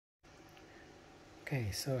Okay,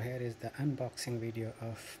 so here is the unboxing video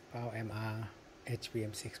of Powmr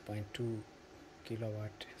Hvm-6.2kw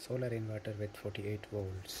solar inverter with 48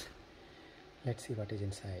 volts. Let's see what is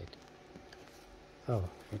inside. Oh,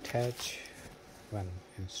 it has one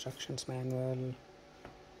instructions manual,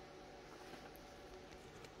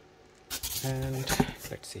 and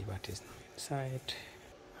let's see what is inside.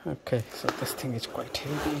 Okay, so this thing is quite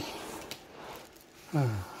heavy,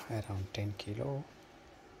 around 10 kilo.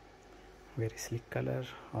 Very sleek color,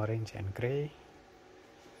 orange and gray.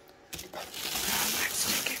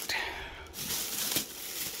 Let's check it.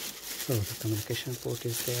 So the communication port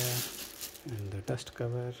is there and the dust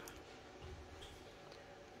cover.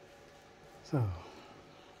 So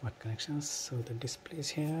what connections? So the display is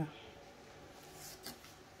here.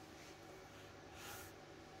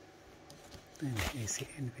 Then AC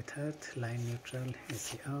in with earth, line neutral,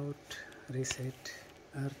 AC out, reset,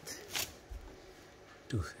 earth,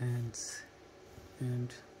 2 fans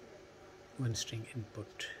and 1 string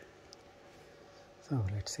input. So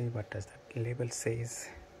let's see what does the label says.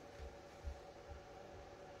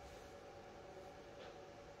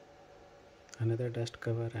 Another dust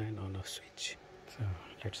cover and on off switch. So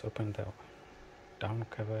let's open the down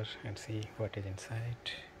cover and see what is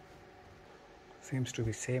inside. Seems to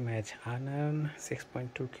be same as Powmr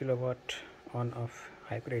 6.2kw on off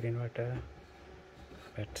hybrid inverter,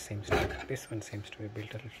 but seems like this one seems to be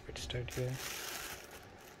built a little bit sturdier.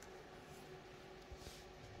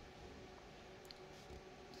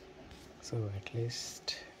 So at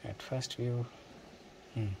least at first view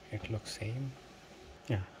it looks same.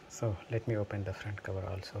 Yeah, so let me open the front cover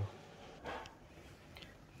also.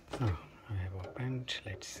 So I have opened,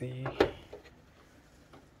 let's see. One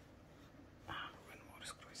more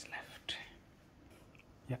screw is left.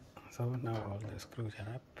 Yeah, so now all the screws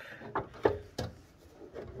are up.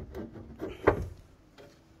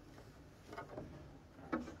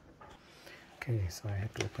 Okay, so I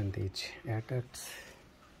have to open these air ducts.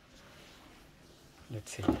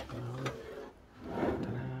 Let's see now.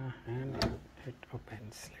 And it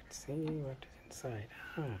opens. Let's see what is inside.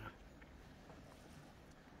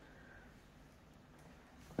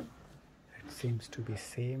 It seems to be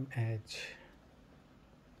same as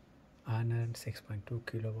Powmr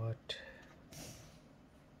 6.2kw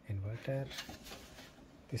inverter.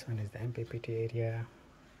 This one is the MPPT area,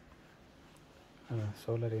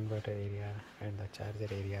 solar inverter area and the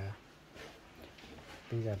charger area.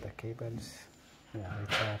 These are the cables, which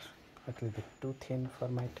are a little bit too thin for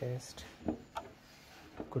my taste.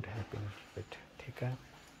 Could have been a bit thicker.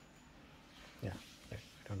 Yeah, I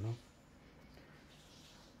don't know.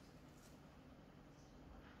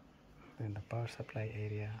 Then the power supply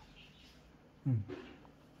area.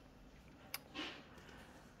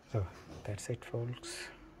 So that's it, folks,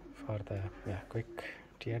 for the quick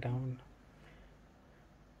teardown.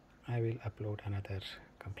 I will upload another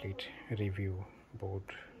complete review board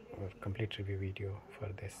or complete review video for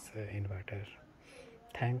this inverter.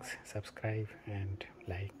 Thanks, subscribe and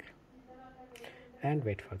like, and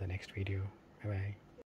wait for the next video. Bye bye.